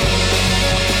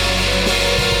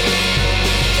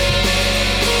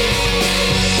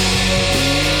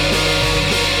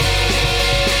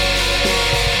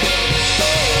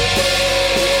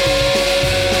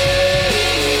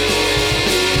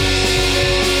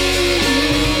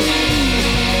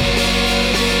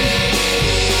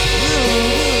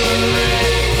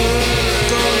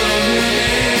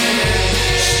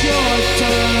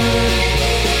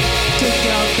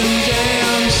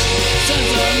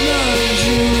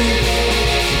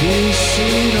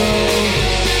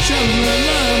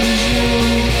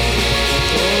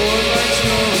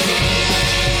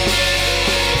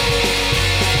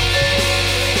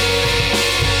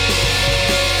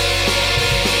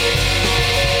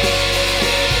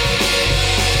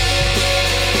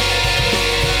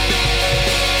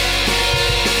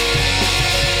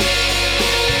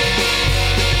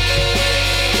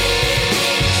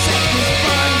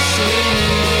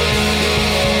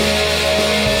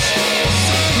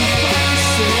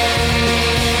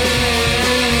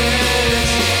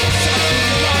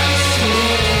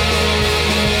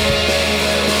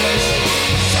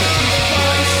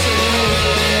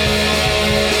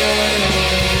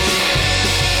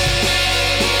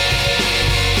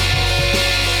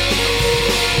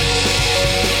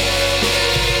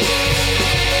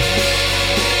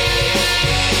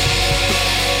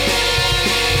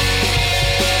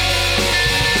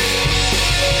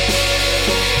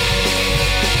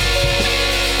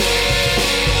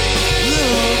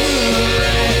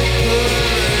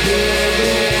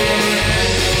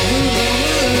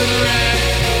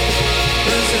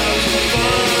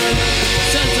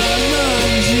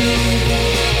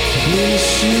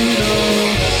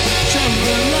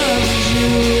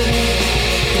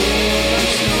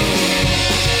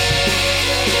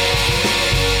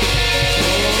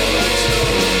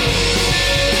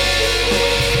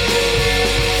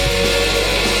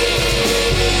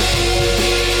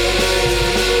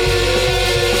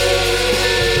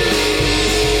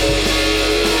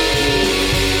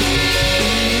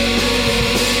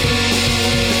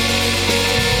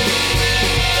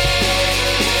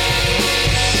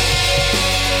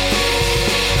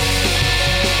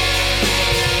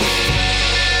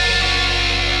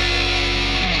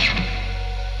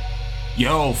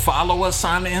 Yo, follow us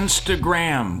on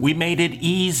Instagram. We made it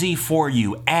easy for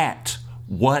you at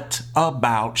What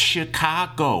About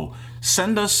Chicago.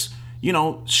 Send us,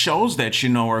 shows that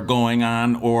are going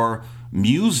on, or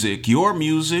music, your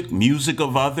music, music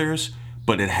of others,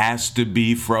 but it has to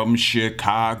be from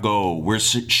Chicago. We're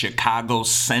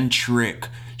Chicago-centric.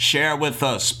 Share with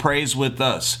us, praise with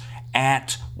us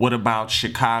at What About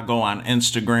Chicago on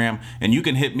Instagram. And you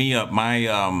can hit me up. My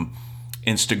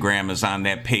Instagram is on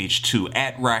that page too,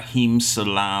 at Raheem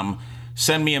Salam.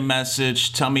 Send me a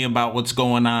message. Tell me about what's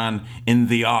going on in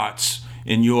the arts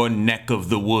in your neck of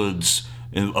the woods,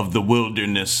 of the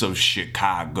wilderness of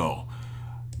Chicago.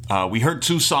 We heard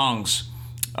two songs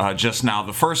just now.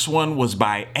 The first one was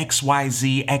by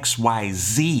XYZ,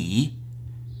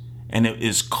 and it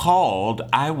is called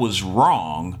I Was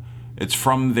Wrong. It's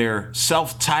from their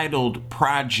self-titled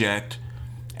project,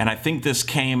 and I think this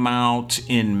came out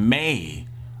in May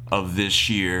of this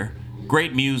year.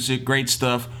 Great music, great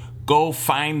stuff. Go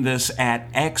find this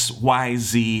at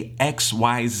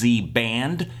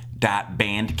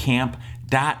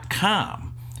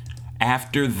xyzband.bandcamp.com.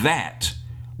 After that,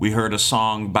 we heard a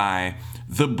song by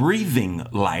The Breathing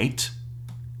Light.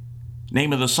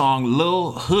 Name of the song,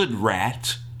 Lil Hood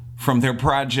Rat, from their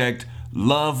project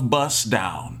Love Bust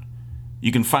Down.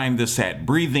 You can find this at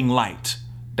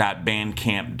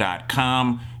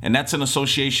breathinglight.bandcamp.com, and that's in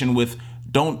association with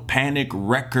Don't Panic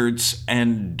Records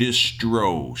and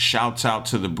Distro. Shouts out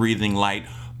to the Breathing Light.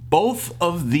 Both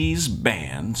of these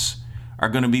bands are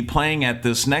going to be playing at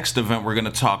this next event we're going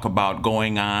to talk about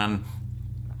going on,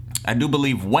 I do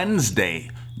believe, Wednesday,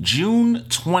 June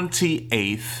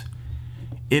 28th.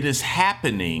 It is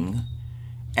happening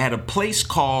at a place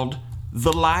called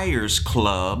The Liars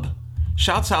Club.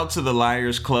 Shouts out to The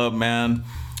Liars Club, man.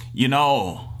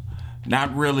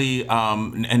 Not really,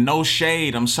 and no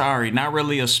shade, I'm sorry, not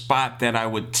really a spot that I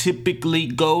would typically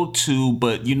go to,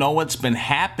 but what's been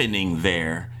happening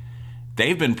there?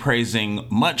 They've been praising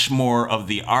much more of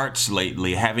the arts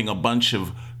lately, having a bunch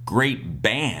of great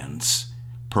bands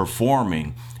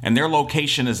performing, and their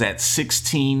location is at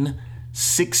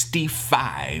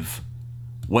 1665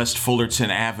 West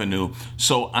Fullerton Avenue.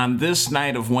 So on this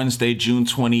night of Wednesday, June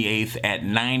 28th at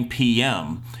 9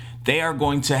 p.m., they are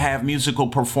going to have musical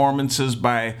performances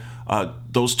by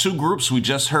Those two groups we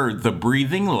just heard, The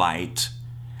Breathing Light,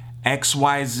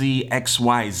 XYZ,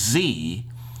 XYZ,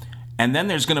 and then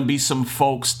there's going to be some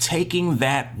folks taking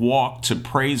that walk to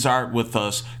Praise Art with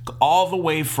us all the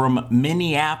way from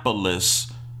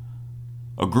Minneapolis.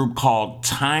 A group called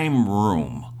Time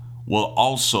Room will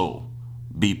also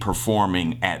be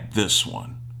performing at this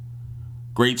one.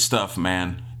 Great stuff,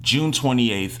 man. June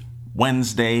 28th,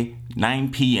 Wednesday,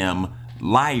 9 p.m.,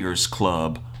 Liars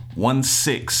Club,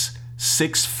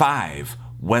 1665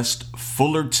 West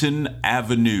Fullerton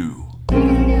Avenue.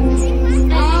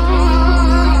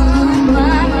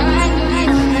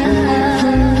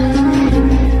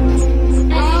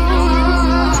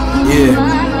 Yeah.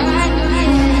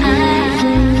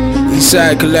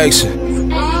 Eastside Collection,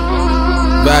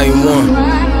 Volume 1.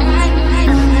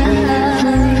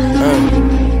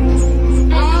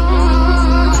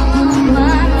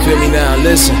 Feel me now,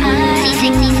 listen.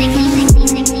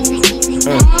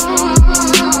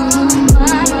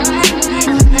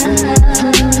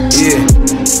 Yeah.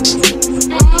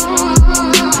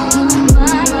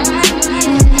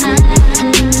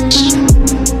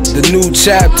 The new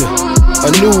chapter,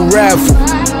 a new raffle.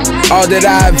 All that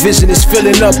I envision is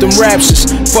filling up them raptures.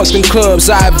 Fuck them clubs,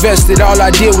 I invested, all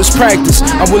I did was practice.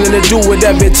 I'm willing to do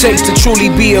whatever it takes to truly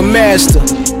be a master.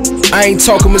 I ain't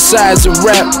talking messiahs of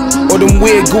rap, or them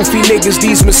weird goofy niggas,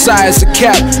 these messiahs of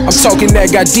cap. I'm talking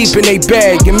that got deep in they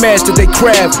bag and mastered they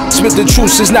craft. Spit the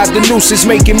truth is not the nooses,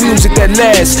 making music that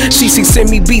lasts. She send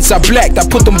me beats, I blacked, I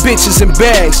put them bitches in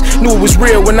bags. Knew it was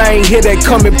real when I ain't hear that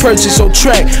come and purchase or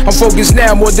track. I'm focused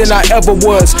now more than I ever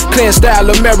was. Clan style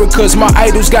Americas, my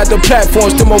idols got the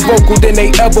platforms, they're more vocal than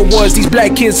they ever was. These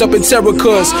black kids up in terror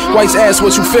cuz whites ask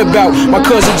what you feel about. My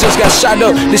cousin just got shot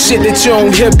up, the shit that you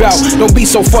don't hear about. Don't be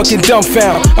so fucking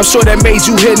dumbfound, I'm sure that made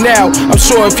you here now. I'm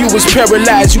sure if you was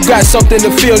paralyzed, you got something to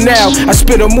feel now. I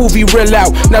spit a movie real out,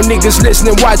 now niggas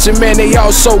listening, watching, man, they all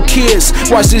so kids.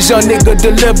 Watch this young nigga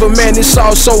deliver, man, it's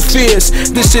all so fierce.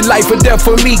 This shit life or death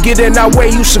for me, get in our way,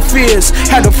 you some fears.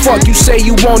 How the fuck you say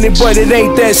you want it, but it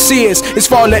ain't that serious. It's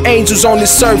fallen angels on the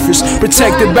surface,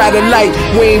 protected by the light,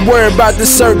 we ain't worried about the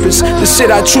surface. The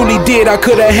shit I truly did, I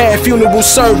could've had funeral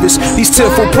service. These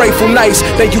tearful, prayful nights,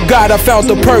 thank you God I found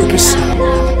the purpose.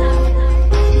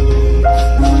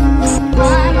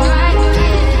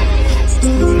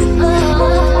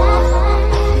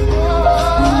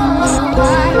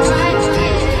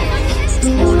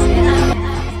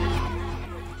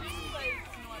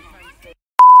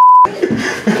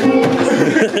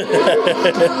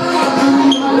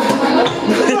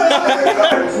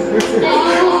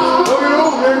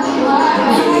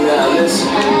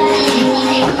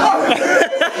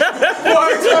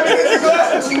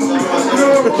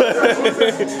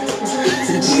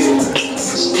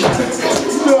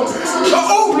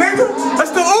 Oh, nigga!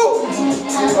 That's the ooh!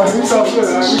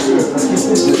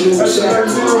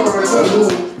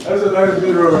 That's a nice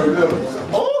zero right there.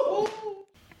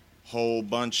 Whole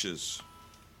bunches.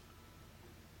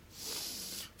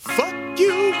 Fuck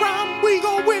you, Rom, we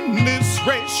gon' win this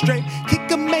race straight. Kick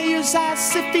a mayor's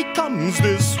ass if he comes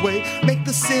this way. Make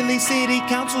the silly city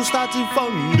council start to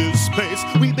fund this place.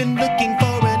 We've been looking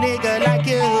for a nigga like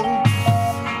you.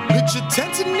 Pitch your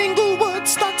tent in Inglewood,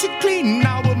 start to clean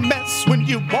our mess. When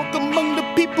you walk among the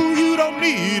people, you don't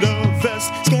need a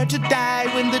vest. Scared to die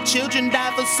when the children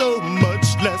die for so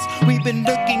much less. We've been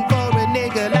looking for a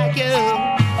nigga like you.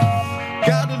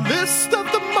 Got a list of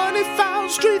the money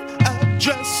found, street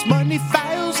address, money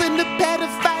files, and the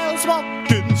pedophiles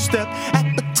walking step.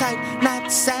 Appetite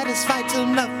not satisfied till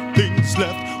nothing's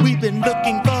left. We've been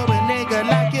looking for a nigga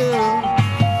like you.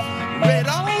 Read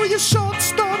all your short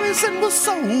stories and was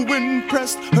so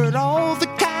impressed. Heard all the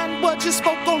kind words you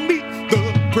spoke on Meet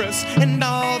the Press, and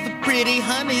all the pretty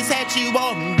honeys had you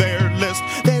on their list.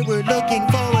 They were looking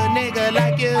for a nigga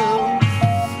like you.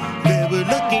 They were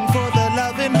looking for the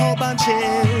loving whole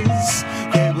bunches.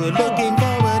 They were looking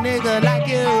for a nigga like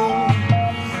you.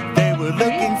 They were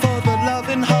looking for the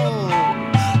loving whole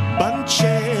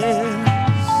bunches.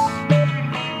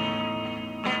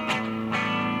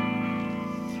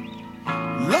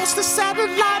 Lost the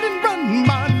satellite and run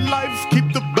my life.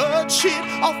 Keep the bird shit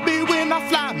off me when I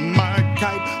fly my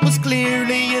kite. Was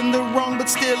clearly in the wrong, but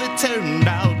still it turned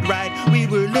out right. We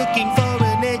were looking for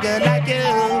a nigga like you.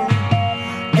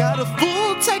 Got a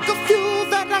full tank of fuel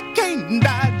that I can't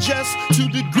digest. 2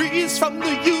 degrees from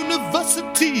the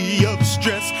University of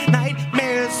Stress.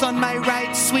 Nightmares on my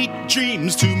right, sweet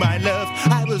dreams to my left.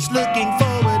 I was looking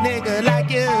for a nigga like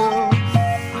you.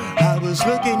 I was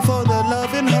looking for the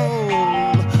loving whole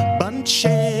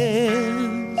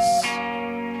bunches.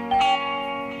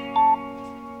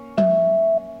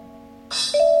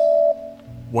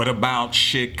 What About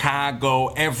Chicago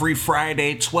every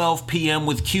Friday, 12 p.m.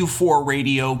 with Q4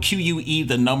 Radio, QUE,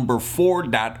 the number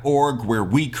 4.org, where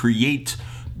we create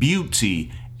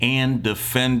beauty and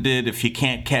defend it. If you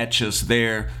can't catch us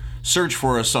there, search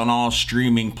for us on all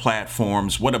streaming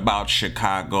platforms, What About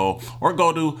Chicago, or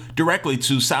go directly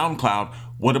to SoundCloud,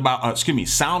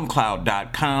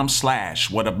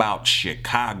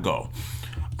 soundcloud.com/whataboutchicago.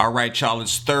 All right, y'all,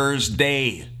 it's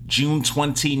Thursday, June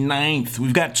 29th.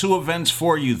 We've got two events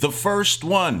for you. The first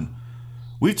one,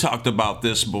 we've talked about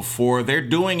this before. They're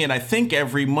doing it, I think,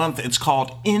 every month. It's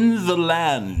called In the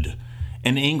Land,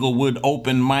 an Inglewood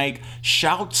open mic.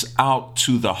 Shouts out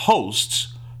to the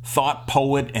hosts, thought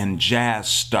poet and jazz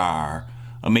star,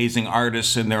 amazing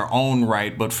artists in their own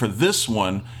right. But for this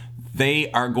one,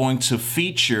 they are going to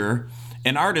feature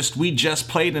an artist we just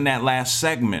played in that last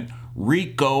segment,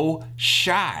 Rico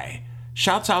Shy.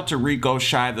 Shouts out to Rico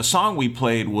Shy. The song we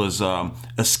played was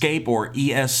Escape, or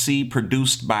ESC,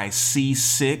 produced by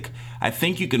C-Sick. I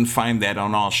think you can find that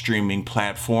on all streaming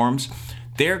platforms.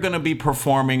 They're going to be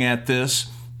performing at this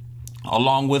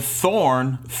along with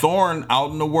Thorn. Thorn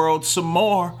out in the world some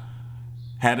more.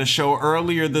 Had a show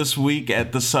earlier this week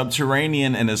at the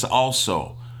Subterranean and is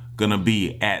also going to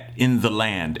be at In the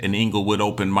Land, an Inglewood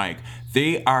open mic.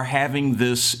 They are having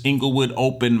this Inglewood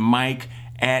open mic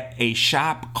at a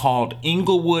shop called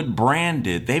Inglewood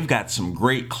Branded. They've got some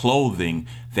great clothing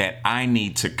that I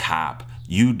need to cop.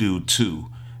 You do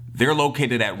too. They're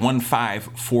located at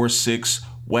 1546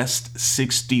 West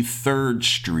 63rd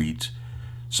Street.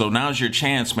 So now's your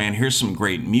chance, man. Here's some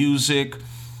great music.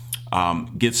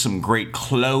 Get some great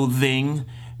clothing.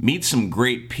 Meet some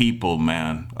great people,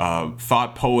 man.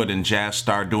 Thought poet and jazz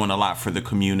star doing a lot for the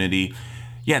community.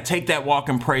 Yeah, take that walk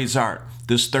and praise art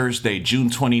this Thursday, June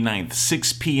 29th,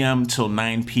 6 p.m. till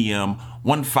 9 p.m.,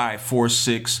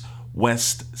 1546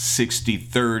 West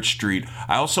 63rd Street.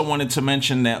 I also wanted to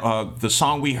mention that the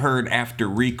song we heard after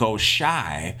Rico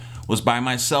Shy was by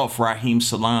myself, Raheem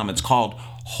Salam. It's called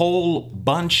Whole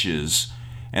Bunches,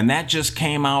 and that just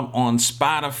came out on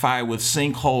Spotify with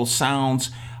Sinkhole Sounds.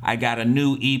 I got a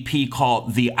new EP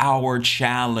called The Hour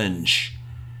Challenge,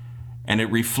 and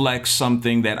it reflects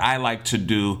something that I like to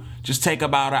do. Just take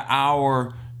about an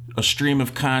hour, a stream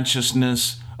of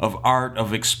consciousness, of art,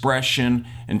 of expression,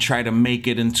 and try to make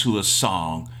it into a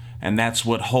song. And that's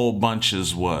what Whole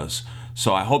Bunches was.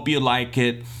 So I hope you like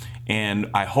it, and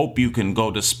I hope you can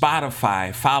go to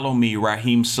Spotify, follow me,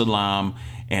 Raheem Salam,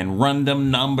 and run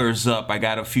them numbers up. I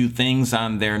got a few things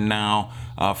on there now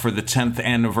for the 10th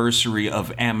anniversary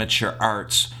of Amateur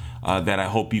Arts that I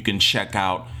hope you can check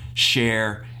out,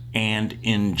 share, and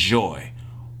enjoy.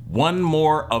 One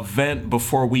more event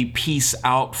before we peace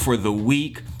out for the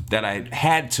week that I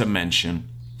had to mention.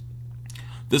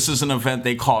 This is an event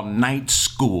they call Night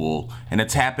School, and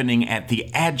it's happening at the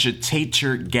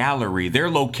Agitator Gallery. They're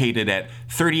located at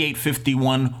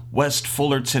 3851 West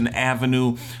Fullerton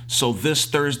Avenue. So this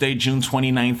Thursday, June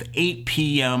 29th, 8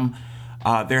 p.m.,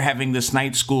 they're having this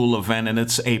Night School event, and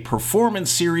it's a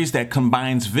performance series that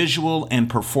combines visual and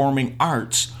performing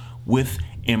arts with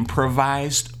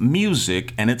improvised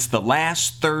music, and it's the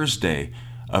last Thursday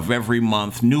of every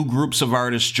month. New groups of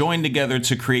artists join together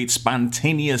to create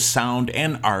spontaneous sound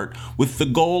and art with the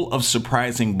goal of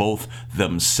surprising both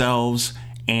themselves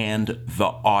and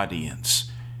the audience.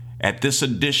 At this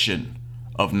edition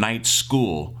of Night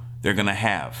School, they're going to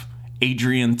have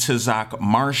Adrian Tizak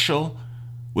Marshall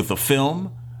with a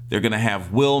film. They're going to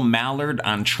have Will Mallard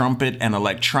on trumpet and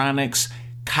electronics.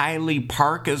 Kylie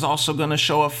Park is also going to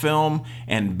show a film,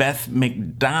 and Beth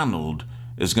McDonald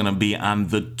is going to be on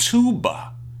the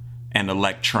tuba and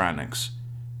electronics.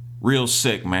 Real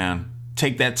sick, man.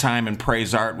 Take that time and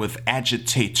praise art with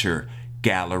Agitator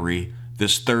Gallery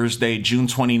this Thursday, June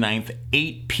 29th,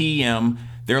 8 p.m.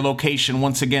 Their location,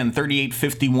 once again,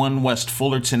 3851 West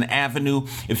Fullerton Avenue.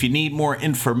 If you need more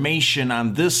information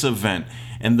on this event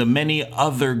and the many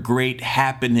other great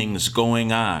happenings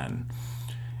going on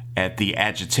at the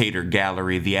Agitator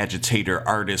Gallery, the Agitator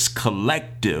Artist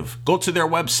Collective, go to their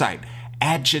website,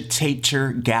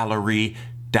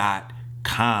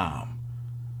 agitatorgallery.com.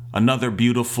 Another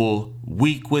beautiful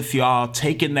week with y'all,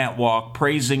 taking that walk,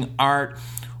 praising art.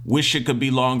 Wish it could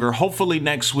be longer. Hopefully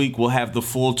next week we'll have the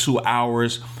full 2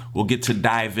 hours. We'll get to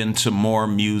dive into more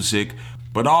music.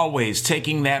 But always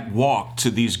taking that walk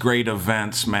to these great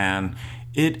events, man.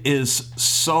 It is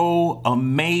so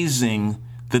amazing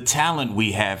the talent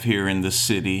we have here in the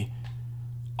city,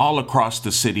 all across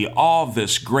the city, all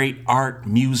this great art,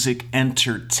 music,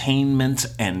 entertainment,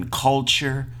 and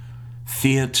culture,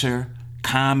 theater,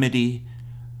 comedy.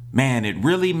 Man, it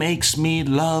really makes me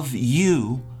love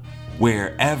you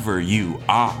wherever you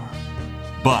are.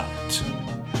 But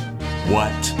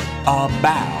what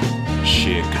about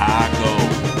Chicago?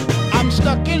 I'm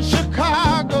stuck in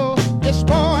Chicago. It's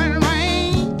pouring